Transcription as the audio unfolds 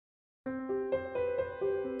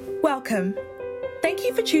Welcome. Thank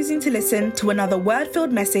you for choosing to listen to another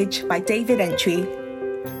word-filled message by David Entry.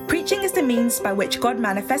 Preaching is the means by which God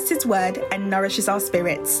manifests His word and nourishes our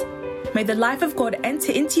spirits. May the life of God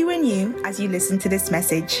enter into you and you as you listen to this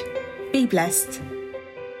message. Be blessed.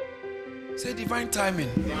 Say divine timing.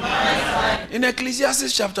 In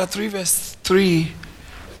Ecclesiastes chapter 3 verse 3,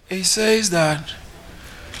 it says that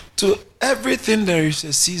to everything there is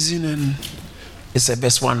a season, and it's the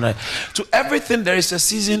best one, right? To everything there is a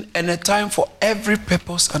season and a time for every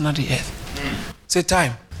purpose under the earth. Say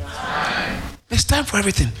time. There's time for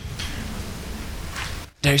everything.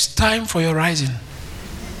 There is time for your rising.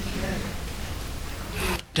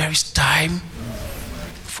 There is time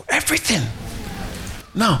for everything.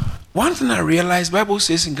 Now, one thing I realized, Bible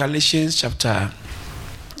says in Galatians chapter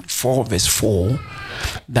 4 verse 4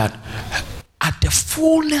 that at the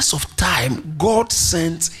fullness of time, God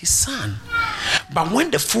sent His Son. But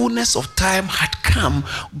when the fullness of time had come,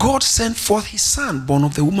 God sent forth His Son, born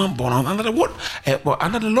of the woman, born under the what?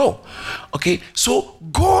 Under the law. Okay, so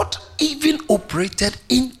God even operated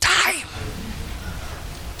in time.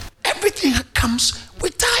 Everything comes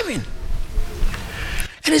with timing.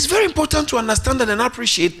 And it's very important to understand that and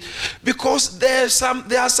appreciate, because there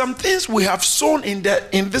are some things we have sown in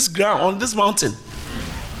this ground, on this mountain.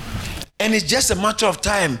 And it's just a matter of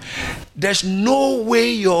time. There's no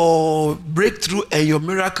way your breakthrough and your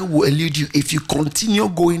miracle will elude you if you continue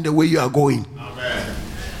going the way you are going. Amen.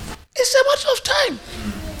 It's a matter of time.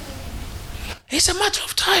 It's a matter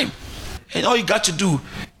of time. And all you got to do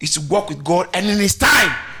is to walk with God, and in His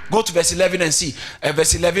time. Go to verse 11 and see.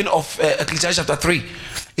 Verse 11 of Ecclesiastes chapter 3.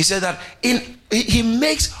 He said that He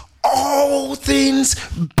makes all things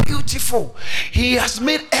beautiful. He has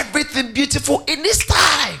made everything beautiful in His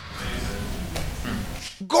time.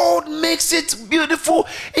 God makes it beautiful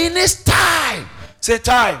in His time. Say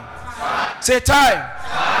time. Time. Say time.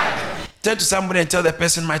 Time. Turn to somebody and tell the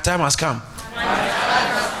person, my time has come. My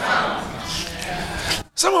time has come.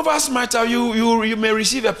 Some of us might have, you may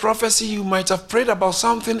receive a prophecy, you might have prayed about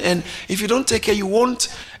something, and if you don't take care, you want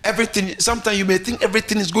everything. Sometimes you may think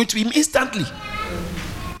everything is going to be instantly.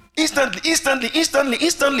 Instantly.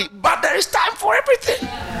 But there is time for everything.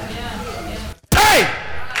 Time.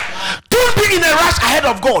 Don't be in a rush ahead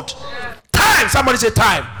of God. Time. Somebody say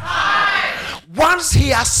time. Once He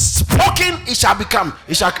has spoken, it shall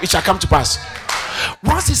come to pass.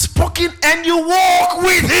 Once He's spoken and you walk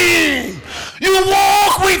with Him. You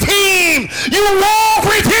walk with Him. You walk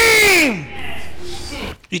with Him.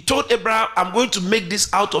 He told Abraham, I'm going to make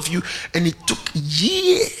this out of you. And it took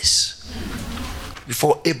years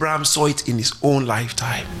before Abraham saw it in his own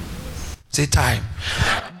lifetime. Say time.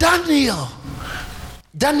 Daniel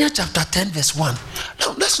chapter 10 verse 1.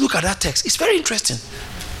 Now let's look at that text. It's very interesting.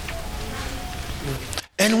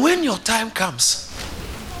 And when your time comes,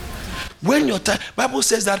 Bible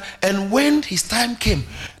says that, and when his time came,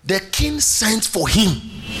 the king sent for him.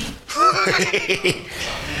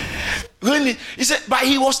 When he said, but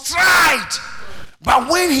he was tried. But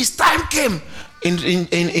when his time came,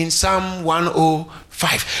 in Psalm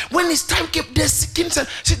 105, when his time came, the king said,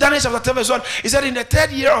 see Daniel chapter 10 verse 1, he said, in the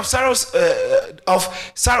 3rd year of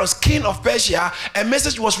Cyrus, king of Persia, a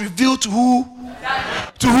message was revealed to who?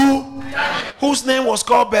 To who? Whose name was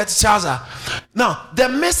called Belshazzar. Now, the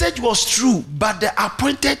message was true, but the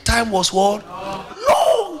appointed time was what?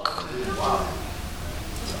 Long.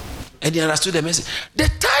 And he understood the message. The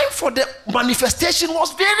time for the manifestation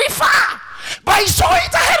was very far, but he saw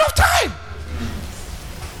it ahead of time.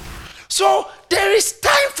 So there is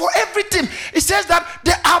time for everything. It says that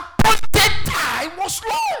the appointed time was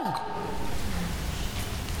long.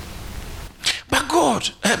 But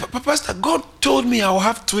Pastor, God told me I will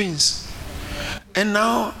have twins. And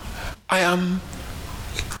now I am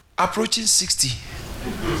approaching 60.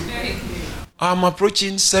 I'm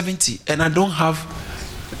approaching 70 and I don't have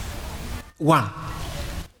one.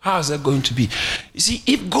 How is that going to be? You see,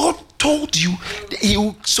 if God told you, He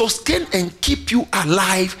will sustain and keep you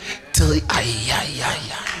alive till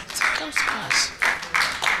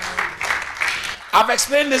I've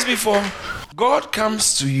explained this before. God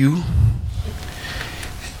comes to you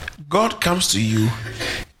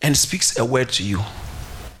and speaks a word to you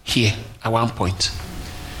here at one point.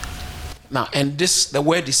 Now, and the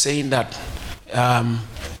word is saying that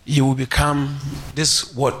you will become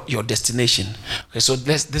this, what your destination. Okay, so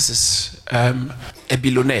this is a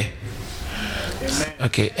billionaire.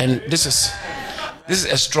 Okay, and this is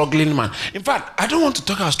a struggling man. In fact, I don't want to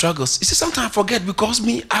talk about struggles. You see, sometimes I forget, because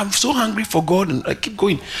I'm so hungry for God, and I keep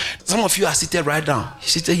going. Some of you are seated right now. You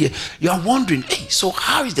seated here. You are wondering, hey, so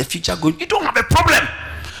how is the future going? You don't have a problem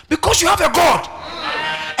because you have a God.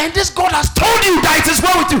 And this God has told you that it is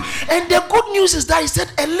well with you. And the good news is that he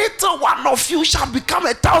said, a little one of you shall become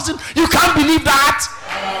 1,000. You can't believe that?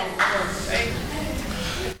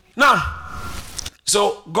 Now,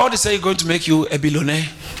 so God is saying going to make you a billionaire,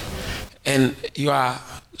 and you are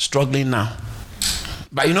struggling now.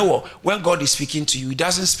 But you know what? When God is speaking to you, he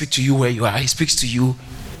doesn't speak to you where you are. He speaks to you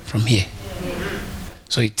from here.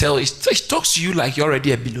 So he talks to you like you're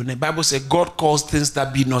already a billionaire. Bible says God calls things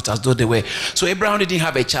that be not as though they were. So Abraham didn't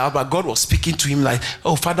have a child, but God was speaking to him like,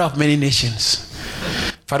 oh, father of many nations.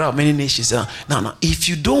 Father of many nations. Now, if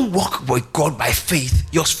you don't walk with God by faith,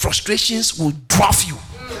 your frustrations will dwarf you.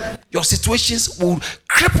 Your situations will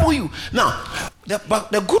cripple you. Now,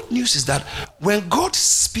 but the good news is that when God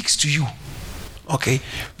speaks to you, okay,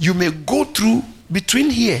 you may go through between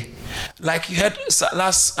here. Like you heard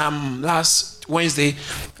last Wednesday,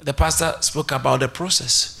 the pastor spoke about the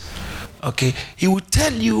process. Okay, he will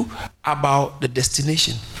tell you about the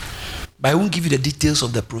destination, but he won't give you the details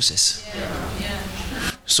of the process.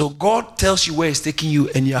 So God tells you where he's taking you,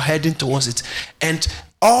 and you're heading towards it. And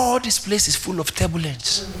all this place is full of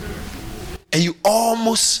turbulence. And you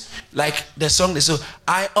almost, like the song they say,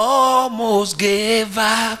 I almost gave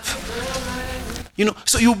up. You know,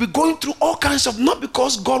 so you'll be going through all kinds of, not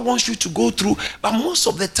because God wants you to go through, but most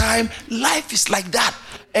of the time, life is like that.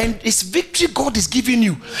 And it's victory God is giving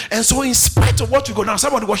you. And so in spite of what you go down,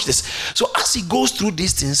 somebody watch this. So as he goes through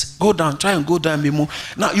these things, go down, try and go down, be more.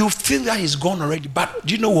 Now you feel that he's gone already. But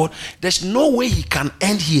do you know what? There's no way he can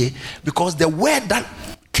end here, because the word that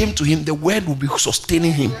came to him, the word will be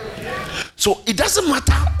sustaining him. So it doesn't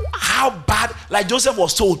matter how bad, like Joseph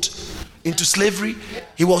was sold into slavery,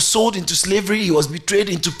 he was sold into slavery, he was betrayed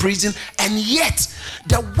into prison, and yet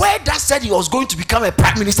the word that said he was going to become a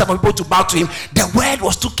prime minister for people to bow to him, the word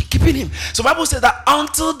was still keeping him. So the Bible says that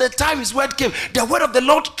until the time his word came, the word of the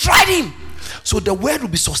Lord tried him. So the word will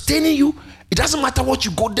be sustaining you. It doesn't matter what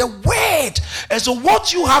you go, the word. And so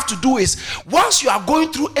what you have to do is, once you are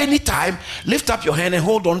going through any time, lift up your hand and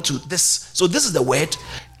hold on to this. So this is the word.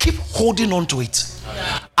 Keep holding on to it.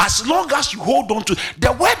 As long as you hold on to it,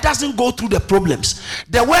 the word doesn't go through the problems.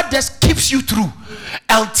 The word just keeps you through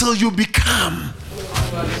until you become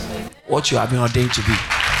what you have been ordained to be.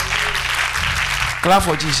 Clap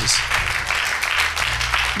for Jesus.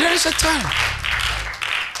 There is a time.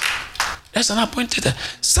 There's an appointed time.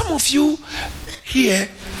 Some of you here,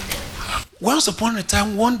 once upon a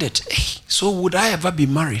time, wondered, hey, so would I ever be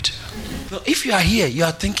married? Now, if you are here, you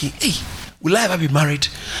are thinking, hey, will I ever be married?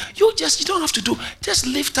 You don't have to do, just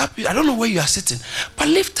lift up, I don't know where you are sitting, but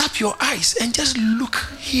lift up your eyes and just look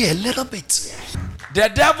here a little bit. The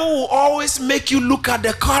devil will always make you look at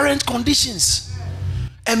the current conditions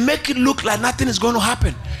and make it look like nothing is going to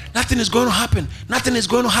happen. Nothing is going to happen. Nothing is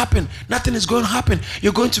going to happen. Nothing is going to happen.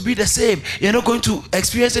 You're going to be the same. You're not going to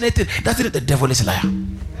experience anything. The devil is a liar.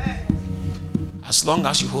 As long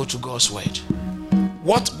as you hold to God's word.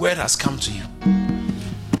 What word has come to you?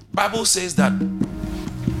 Bible says that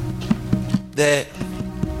the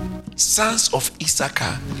sons of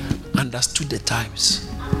Issachar understood the times.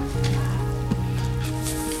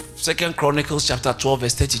 2 Chronicles chapter 12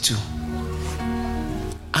 verse 32.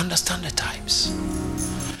 Understand the times.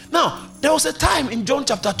 Now, there was a time in John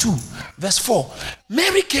chapter 2 verse 4.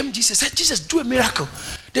 Mary came, Jesus said, Jesus, do a miracle.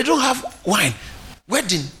 They don't have wine.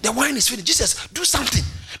 Wedding, the wine is finished. Jesus, do something.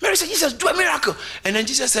 Mary said, Jesus, do a miracle. And then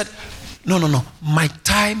Jesus said, no. My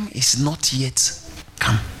time is not yet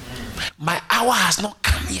come. My hour has not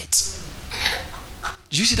come yet.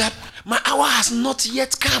 Do you see that? My hour has not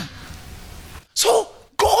yet come. So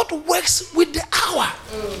God works with the hour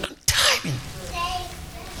and timing.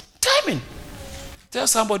 Timing. Tell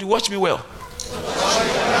somebody, watch me well.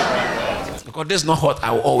 Because this is not what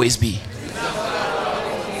I will always be.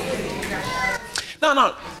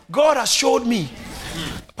 Now, God has showed me.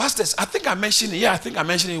 Pastors, I think I mentioned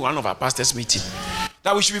in one of our pastors' meeting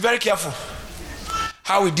that we should be very careful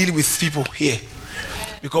how we deal with people here.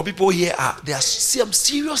 Because people here there are some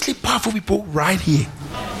seriously powerful people right here.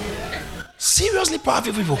 Seriously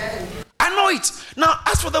powerful people. I know it. Now,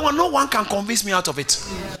 as for that one, no one can convince me out of it.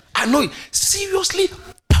 I know it. Seriously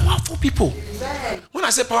powerful people. When I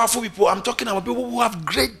say powerful people, I'm talking about people who have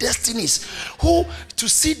great destinies. Who, to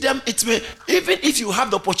see them, it may, even if you have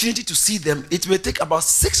the opportunity to see them, it may take about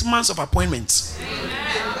 6 months of appointments.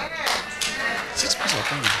 6 months of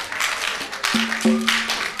appointment.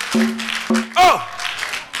 Oh,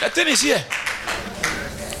 the thing is here.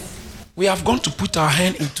 We have gone to put our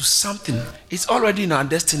hand into something. It's already in our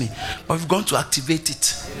destiny, but we've gone to activate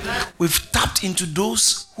it. We've tapped into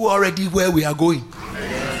those who are already where we are going.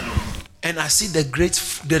 And I see the grace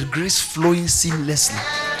flowing seamlessly.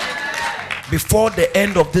 before the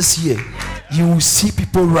end of this year, you will see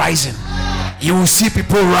people rising. You will see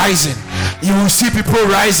people rising. You will see people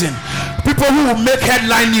rising. People who will make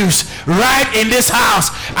headline news right in this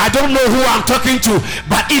house. I don't know who I'm talking to,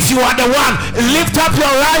 but if you are the one, lift up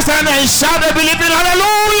your right hand and shout a believing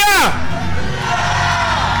hallelujah.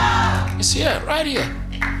 It's here, right here.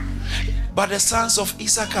 But the sons of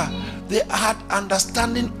Issachar, they had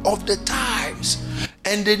understanding of the times,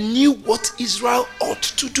 and they knew what Israel ought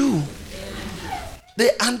to do.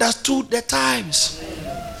 They understood the times.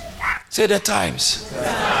 Say the times.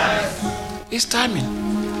 It's timing.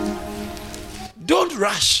 Don't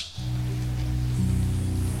rush,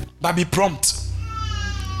 but be prompt.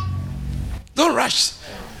 Don't rush.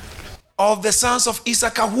 Of the sons of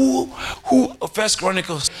Issachar who First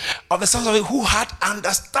Chronicles, of the sons of who had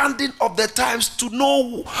understanding of the times to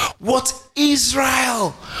know what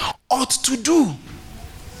Israel ought to do.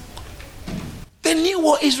 They knew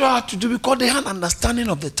what Israel had to do because they had understanding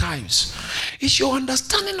of the times. It's your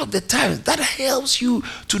understanding of the times that helps you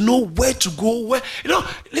to know where to go. Where,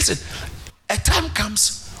 listen, a time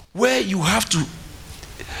comes where you have to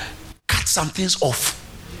cut some things off.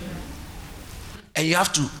 And you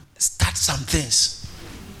have to start some things.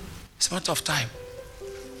 It's a matter of time.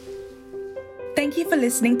 Thank you for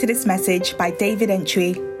listening to this message by David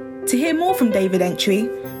Entry. To hear more from David Entry,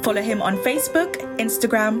 follow him on Facebook,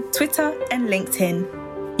 Instagram, Twitter, and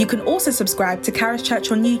LinkedIn. You can also subscribe to Charis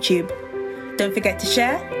Church on YouTube. Don't forget to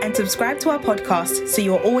share and subscribe to our podcast so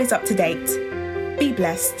you're always up to date. Be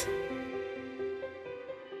blessed.